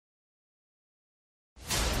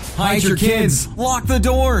Hide your kids. Lock the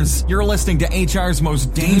doors. You're listening to HR's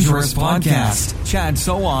most dangerous podcast. Chad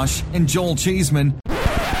Sowash and Joel Cheeseman.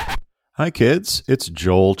 Hi, kids. It's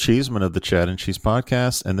Joel Cheeseman of the Chad and Cheese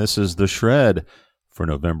Podcast, and this is The Shred for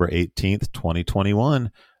November 18th,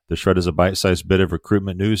 2021. The Shred is a bite-sized bit of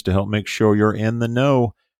recruitment news to help make sure you're in the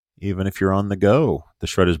know, even if you're on the go. The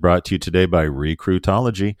Shred is brought to you today by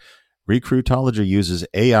Recruitology. Recruitology uses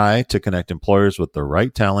AI to connect employers with the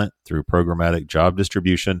right talent through programmatic job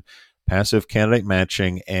distribution, passive candidate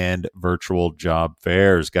matching, and virtual job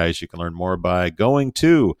fairs. Guys, you can learn more by going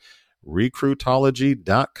to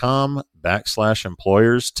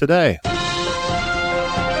recruitology.com/employers today.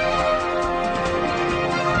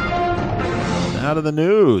 Out of the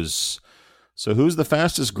news. So who's the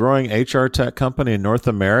fastest growing HR tech company in North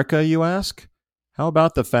America, you ask? How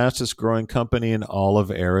about the fastest growing company in all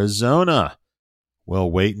of Arizona?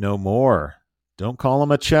 Well, wait no more. Don't call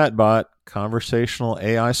them a chatbot. Conversational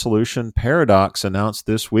AI solution Paradox announced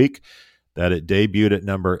this week that it debuted at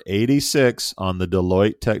number 86 on the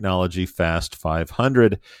Deloitte Technology Fast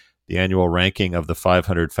 500, the annual ranking of the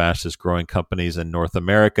 500 fastest growing companies in North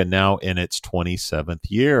America, now in its 27th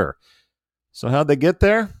year. So how'd they get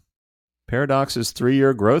there? Paradox's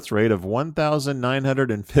 3-year growth rate of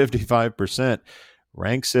 1,955%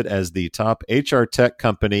 ranks it as the top HR tech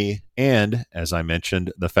company and, as I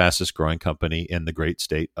mentioned, the fastest growing company in the great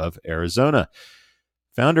state of Arizona.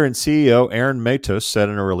 Founder and CEO Aaron Matos said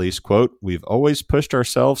in a release, quote, "We've always pushed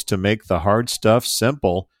ourselves to make the hard stuff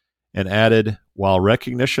simple," and added, "While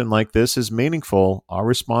recognition like this is meaningful, our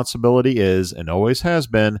responsibility is, and always has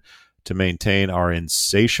been, to maintain our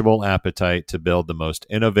insatiable appetite to build the most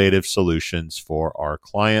innovative solutions for our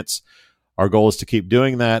clients. Our goal is to keep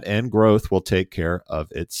doing that, and growth will take care of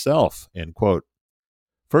itself," end quote.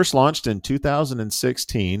 First launched in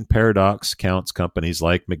 2016, Paradox counts companies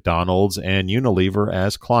like McDonald's and Unilever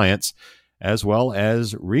as clients, as well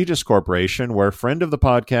as Regis Corporation, where friend of the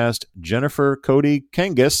podcast, Jennifer Cody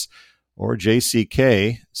Kengis, or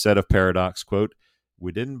JCK, said of Paradox, quote,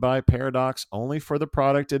 "We didn't buy Paradox only for the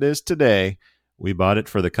product it is today. We bought it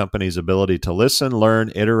for the company's ability to listen,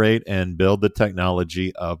 learn, iterate, and build the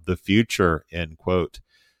technology of the future," end quote.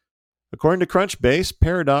 According to Crunchbase,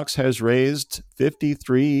 Paradox has raised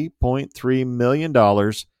 $53.3 million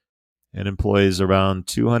and employs around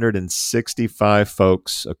 265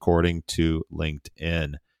 folks, according to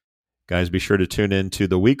LinkedIn. Guys, be sure to tune in to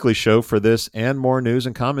the weekly show for this and more news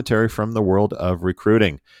and commentary from the world of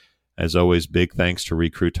recruiting. As always, big thanks to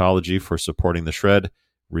Recruitology for supporting the Shred.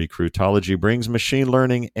 Recruitology brings machine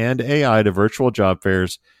learning and AI to virtual job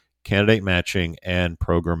fairs, candidate matching, and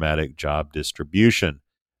programmatic job distribution.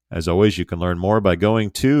 As always, you can learn more by going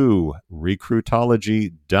to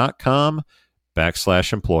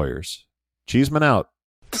recruitology.com/employers. Cheeseman out.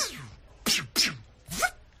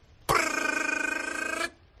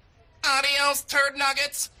 Adios, turd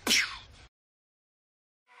nuggets.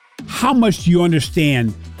 How much do you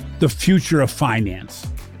understand the future of finance?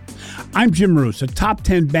 I'm Jim Roos, a top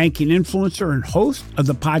 10 banking influencer and host of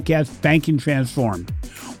the podcast Banking Transformed,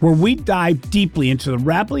 where we dive deeply into the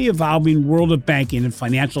rapidly evolving world of banking and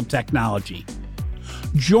financial technology.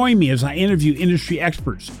 Join me as I interview industry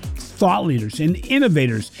experts, thought leaders, and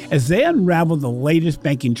innovators as they unravel the latest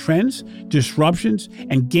banking trends, disruptions,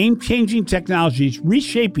 and game-changing technologies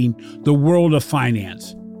reshaping the world of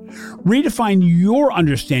finance. Redefine your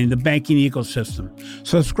understanding of the banking ecosystem.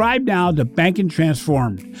 Subscribe now to Banking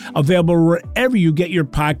Transformed, available wherever you get your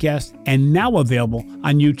podcasts and now available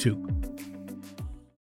on YouTube.